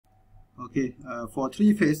Okay, for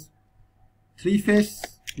three phase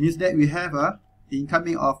means that we have a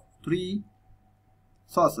incoming of 3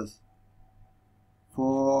 sources.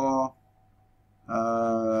 For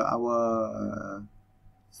our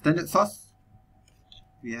standard source,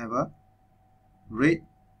 we have a red,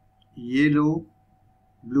 yellow,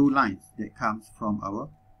 blue lines that comes from our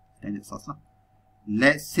standard source.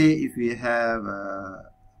 Let's say if we have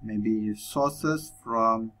maybe sources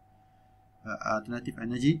from alternative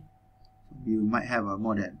energy, we might have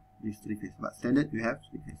more than these 3 phase, but standard we have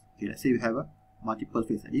 3 phase. Okay, let's say we have a multiple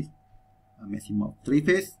phase like this, a maximum of 3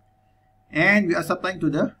 phase, and we are supplying to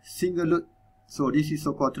the single load. So this is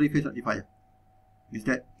so-called 3-phase rectifier. Means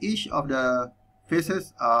that each of the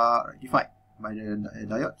phases are rectified by the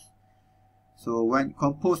diodes. So when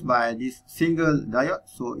composed by this single diode,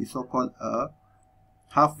 so it's so-called a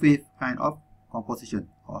half-wave kind of composition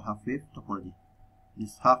or half-wave topology.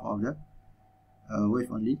 It's half of the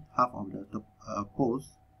wave only, half of the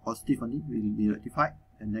poles, positive only will be rectified,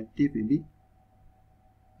 and negative will be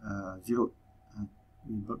zeroed,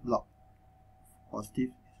 will block. Positive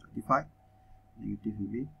is rectified, negative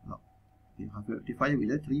will be blocked. Okay, half-wave rectifier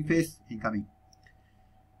with a 3-phase incoming.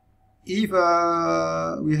 If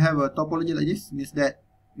we have a topology like this, means that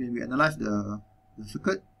when we analyze the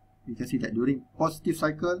circuit, we can see that during positive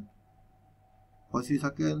cycle, so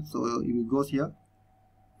it will goes here,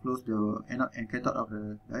 flows the anode and cathode of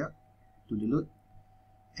the diode to the load,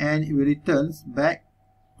 and it will returns back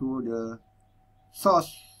to the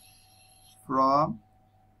source from,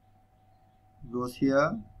 goes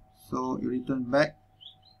here, so it return back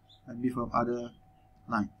and be from other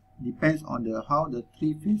line. Depends on the how the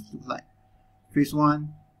 3 phase looks like. Phase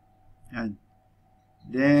 1, and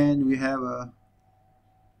then we have a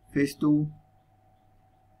phase 2,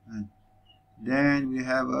 and then we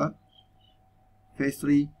have a phase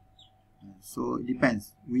 3. So it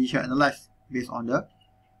depends. We shall analyze based on the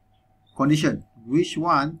condition, which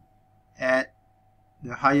one at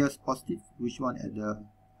the highest positive, which one at the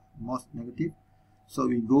most negative. So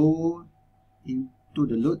we go into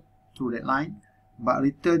the load through that line, but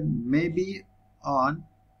return maybe on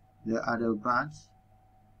the other branch,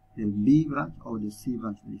 the B branch or the C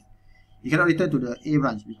branch. You cannot return to the A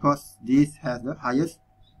branch because this has the highest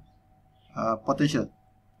potential,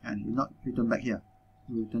 and will not return back here.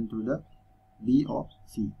 You return to the B or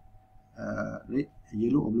C, red,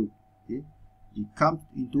 yellow or blue. Okay, it comes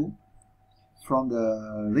into from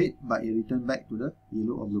the red, but it return back to the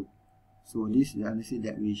yellow or blue. So this is the analysis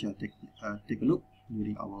that we shall take a look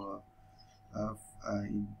during our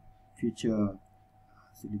in future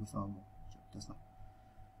syllabus or chapters.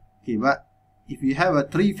 Okay, but if we have a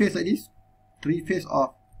 3-phase like this, 3 phase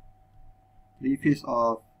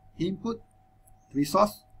of input, 3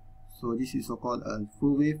 source, so this is so called a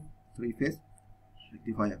full wave 3-phase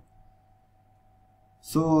rectifier.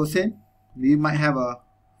 So same, we might have a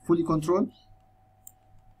fully controlled,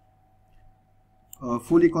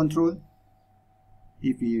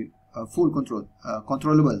 if we controllable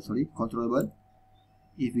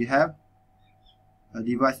if we have a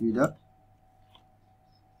device with a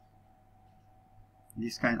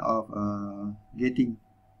this kind of gating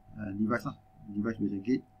device with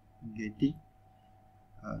a gating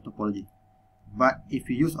topology. But if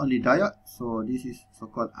we use only diode, so this is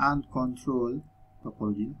so-called uncontrolled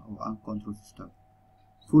topology or uncontrolled system.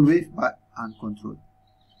 Full wave but uncontrolled.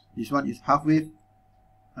 This one is half wave,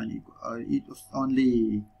 and it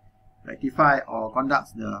only rectify or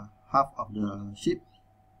conducts the half of the shape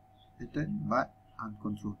pattern but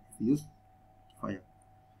uncontrolled. If you use rectifier,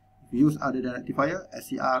 if you use other than rectifier,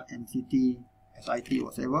 SCR, MCT, SIT,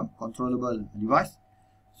 whatever, controllable device,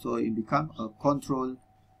 so it becomes a controlled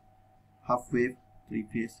half-wave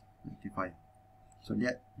 3-phase rectifier. So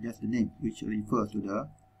that's the name, which refers to the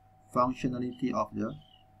functionality of the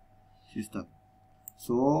system.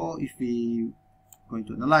 So if we going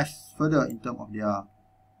to analyze further in terms of the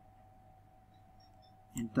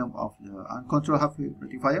uncontrolled half-wave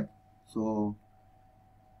rectifier, so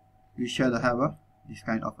we shall have this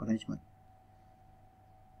kind of arrangement.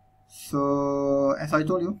 So as I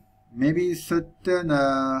told you, maybe certain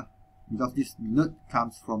because this node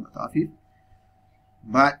comes from the R5,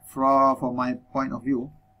 but from my point of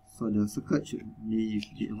view, so the circuit should be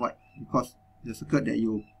avoided, because the circuit that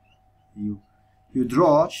you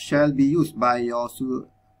draw shall be used by your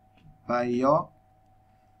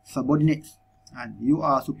subordinates, and you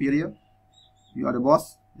are superior, you are the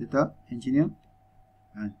boss, the engineer,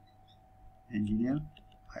 and engineer,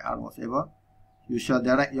 IR, whatever, you shall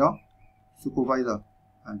direct your supervisor,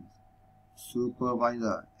 and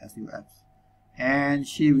supervisor, SUS, and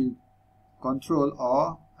she will control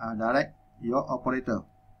or direct your operator,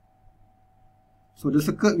 So the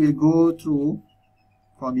circuit will go through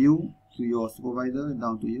from you to your supervisor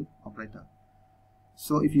down to you operator.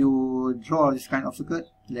 So if you draw this kind of circuit,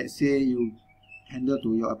 let's say you handle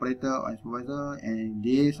to your operator or supervisor and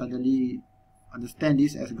they suddenly understand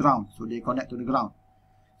this as ground, so they connect to the ground.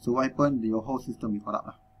 So what happened? Your whole system will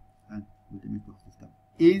corrupt and system.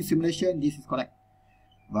 In simulation, this is correct,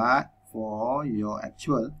 but for your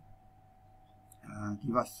actual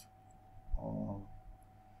device or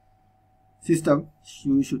system,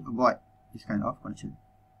 you should avoid this kind of connection.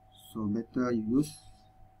 So better you use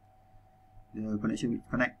the connection which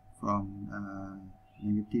connect from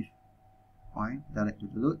negative point direct to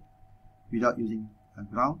the load without using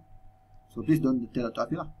ground. So please don't tell it to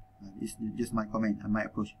us. It's just my comment and my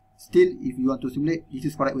approach. Still, if you want to simulate, this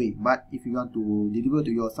is correct way. But if you want to deliver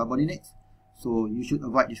to your subordinates, so you should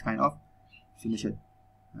avoid this kind of simulation.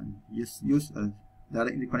 And just use a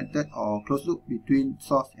directly connected or closed loop between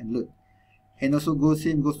source and load. And also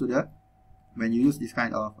same goes to the when you use this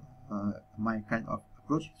kind of my kind of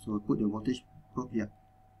approach. So put the voltage probe here.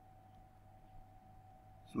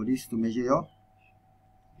 So this is to measure your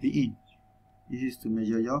V in. This is to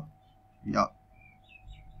measure your V out.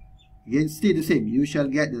 Again, still the same. You shall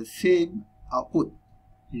get the same output.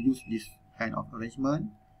 You use this kind of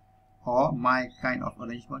arrangement or my kind of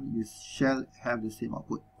arrangement. You shall have the same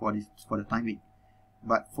output for the timing.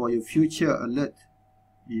 But for your future alert,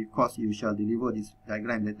 because you shall deliver this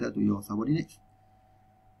diagram later to your subordinates,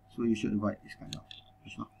 so you should avoid this kind of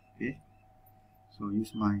approach. Okay. So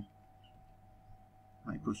use my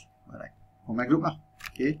approach. Alright. For my group,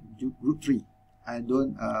 okay, group 3. I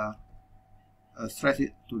don't stress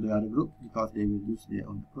it to the other group because they will use their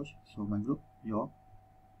own approach. So my group, your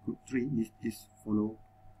group 3, this follow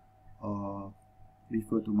or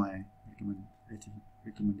refer to my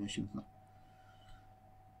recommendations.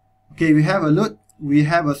 Okay, we have a load, we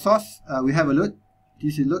have a source, we have a load.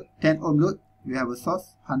 This is load, 10 ohm load. We have a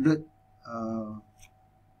source, 100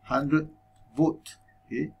 volt.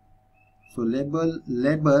 Okay, so label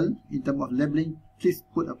in terms of labeling, please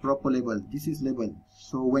put a proper label. This is label.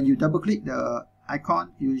 So when you double click the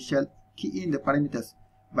icon, you shall key in the parameters.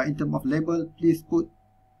 But in terms of label, please put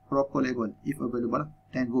proper label if available.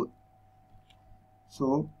 10 volt.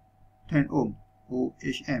 So 10 ohm,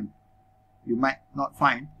 OHM. You might not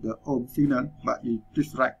find the ohm signal, but you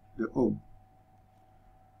please write the ohm.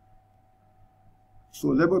 So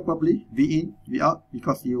label properly, V in, V out,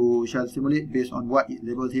 because you shall simulate based on what it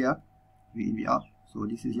labels here, V in, V out. So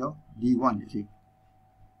this is your D1, you see.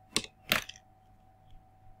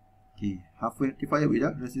 Okay, half-wave rectifier with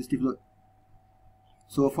a resistive load.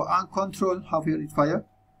 So for uncontrolled half-wave rectifier,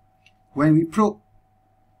 when we probe,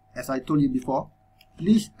 as I told you before,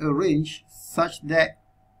 please arrange such that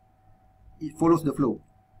it follows the flow.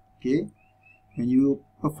 Okay, when you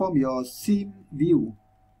perform your sim view,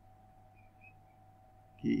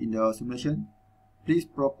 okay, in the simulation, please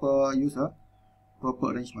use a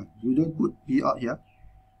proper arrangement. You don't put V out here,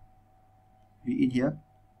 V in here.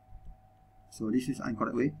 So this is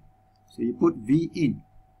incorrect way. So you put V in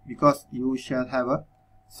because you shall have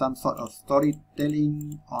some sort of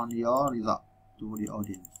storytelling on your result to the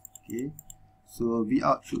audience. Okay, so V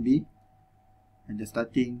out should be at the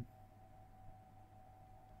starting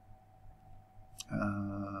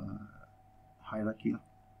hierarchy.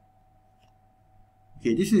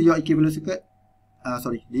 Okay, this is your equivalent circuit.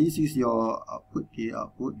 This is your output. Okay,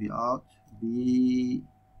 output V out, V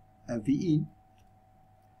in.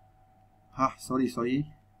 Sorry.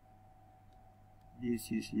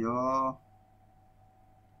 This is your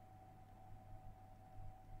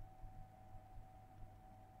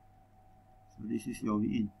this is your V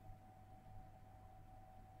in.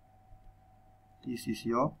 This is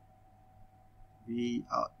your V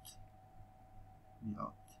out.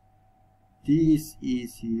 This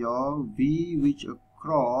is your V which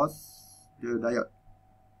across the diode.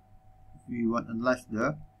 We want to analyze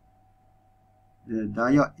the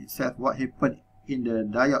diode itself, what happened in the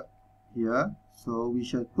diode here. So we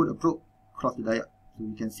shall put a probe across the diode so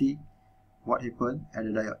we can see what happened at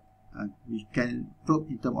the diode. And we can probe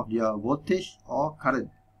in terms of their voltage or current.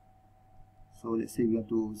 So let's say we want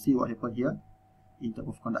to see what happened here in terms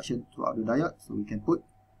of conduction throughout the diode. So we can put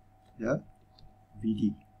the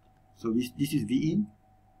VD. So this is V in,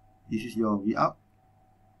 this is your V out.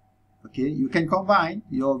 Okay, you can combine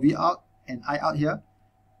your V out and I out here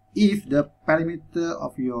if the parameter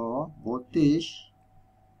of your voltage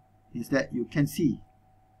is that you can see.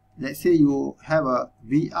 Let's say you have a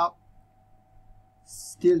V out,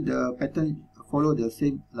 still the pattern follow the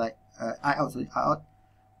same like I out. I out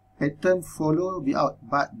pattern follow V out,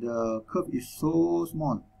 but the curve is so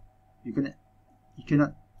small you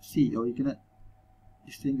cannot see, or you cannot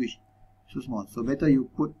distinguish, so small. So better you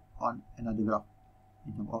put on another graph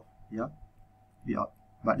in terms of your V out.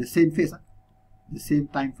 But the same phase, the same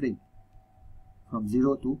time frame from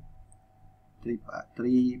 0 to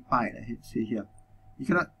 3 pi, let's say here. You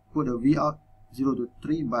cannot put a V out 0 to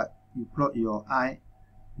 3, but you plot your I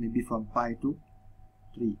maybe from pi to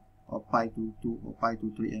 3 or pi to 2 or pi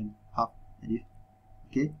to 3 and half, like this.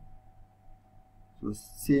 Okay, so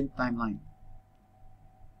same timeline.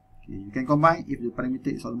 Okay, you can combine if the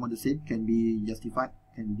parameter is almost the same, can be justified,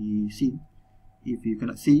 can be seen. If you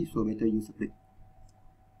cannot see, so better you separate.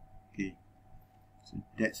 Okay, so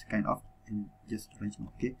that's kind of just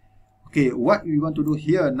arrangement. Okay, okay, what we want to do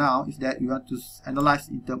here now is that we want to analyze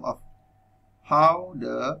in terms of how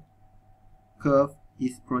the curve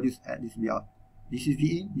is produced at this V out. This is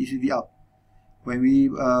V in, this is V out. When we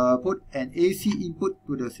put an AC input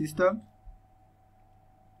to the system,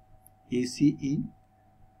 AC in,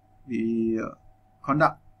 we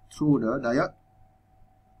conduct through the diode.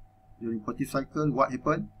 During positive cycle, what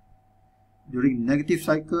happened? During negative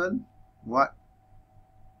cycle, what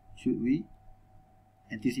should we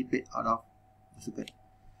anticipate out of the circuit?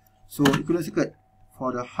 So equivalent circuit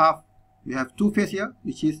for the half, we have two phase here,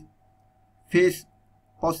 which is phase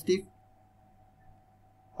positive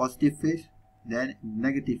phase, then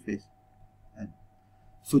negative phase. And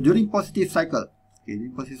so during positive cycle, okay,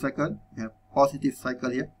 during positive cycle, we have positive cycle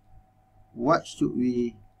here. What should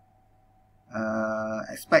we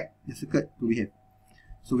expect the circuit to behave?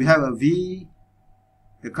 So we have a V,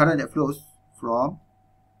 the current that flows from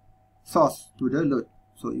source to the load.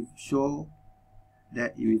 So it show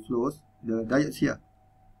that it flows the diodes here.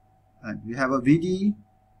 And we have a VD,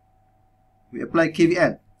 we apply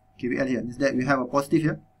KVL here, means that we have a positive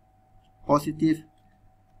here, positive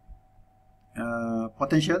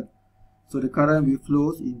potential. So the current will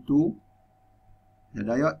flows into the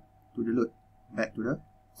diode to the load, back to the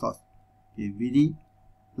source. Okay, VD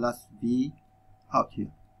plus V out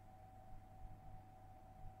here,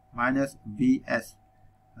 minus VS.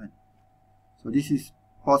 Right. So this is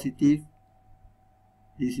positive,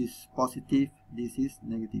 this is positive, this is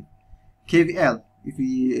negative. KVL, if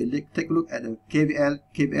we take a look at the KVL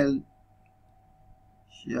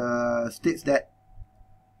states that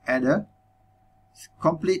at a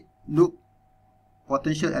complete loop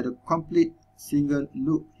potential at a complete single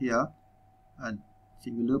loop here, and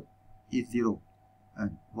single loop is 0,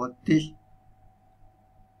 and voltage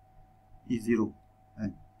is 0,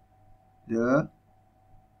 and the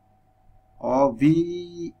or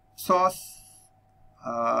V source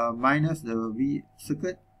minus the V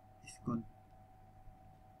circuit is gone,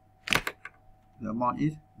 the amount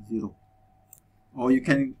is 0. Or you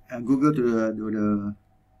can Google to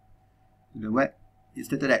the web. It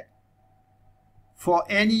stated that for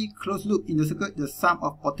any closed loop in the circuit, the sum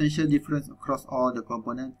of potential difference across all the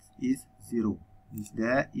components is 0. Means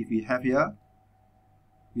that if we have here,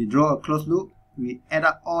 we draw a closed loop, we add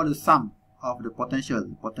up all the sum of the potential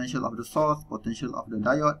of the source, potential of the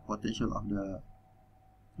diode, potential of the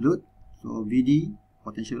load. So VD,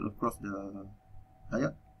 potential across the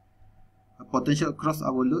diode, a potential across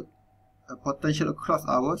our load, a potential across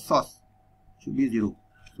our source should be 0.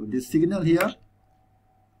 So the signal here,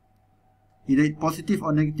 either positive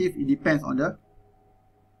or negative, it depends on the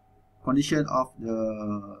condition of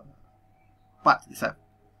the part itself.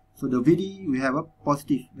 So the VD, we have a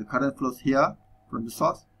positive, the current flows here from the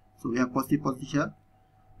source. So we have positive potential,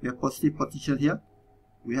 we have positive potential here,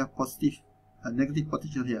 we have positive and negative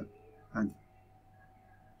potential here, and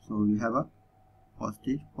so we have a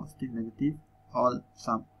positive, negative, all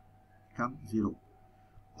sum become 0.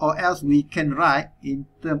 Or else we can write in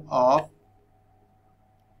terms of,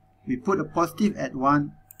 we put a positive at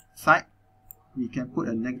one side, we can put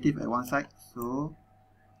a negative at one side, so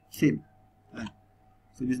same.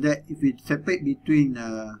 So means that if we separate between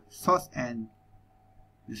source and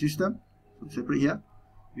the system, so separate here,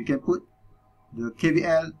 we can put the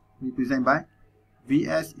KVL represented by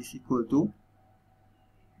VS is equal to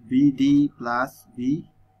VD plus V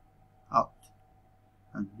out,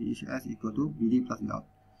 and VS equal to VD plus V out.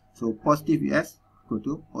 So positive VS equal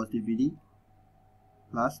to positive VD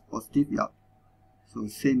plus positive V out. So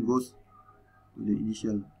same goes to the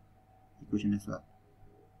initial equation as well.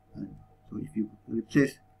 And so if you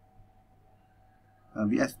replace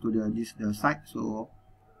VS to the side, so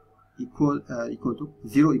equal to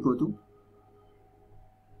 0 equal to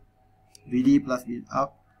VD plus V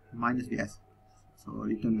out minus VS. So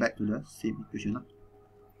return back to the same equation.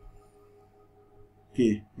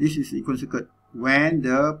 Okay, this is equivalent circuit when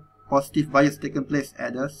the positive bias taken place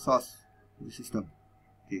at the source of the system.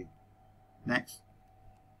 Okay, next.